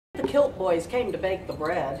kilt boys came to bake the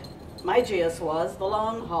bread. My geas was the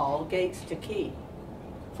long hall, gates to keep.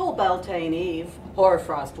 Full Beltane eve,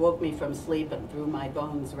 hoarfrost woke me from sleep, and through my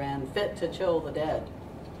bones ran fit to chill the dead.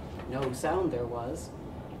 No sound there was,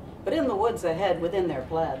 but in the woods ahead, within their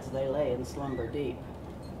plaids, they lay in slumber deep.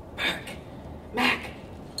 Mac, Mac!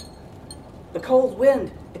 The cold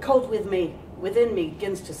wind within me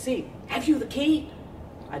begins to seep. Have you the key?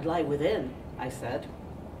 I'd lie within, I said.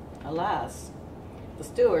 Alas, the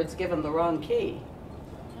steward's given the wrong key.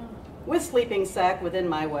 With sleeping sack within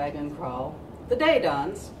my wagon crawl, the day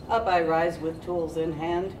dawns, up I rise with tools in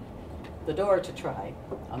hand, the door to try.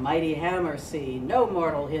 A mighty hammer see, no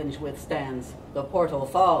mortal hinge withstands. The portal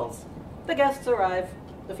falls. The guests arrive.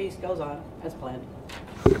 The feast goes on as planned.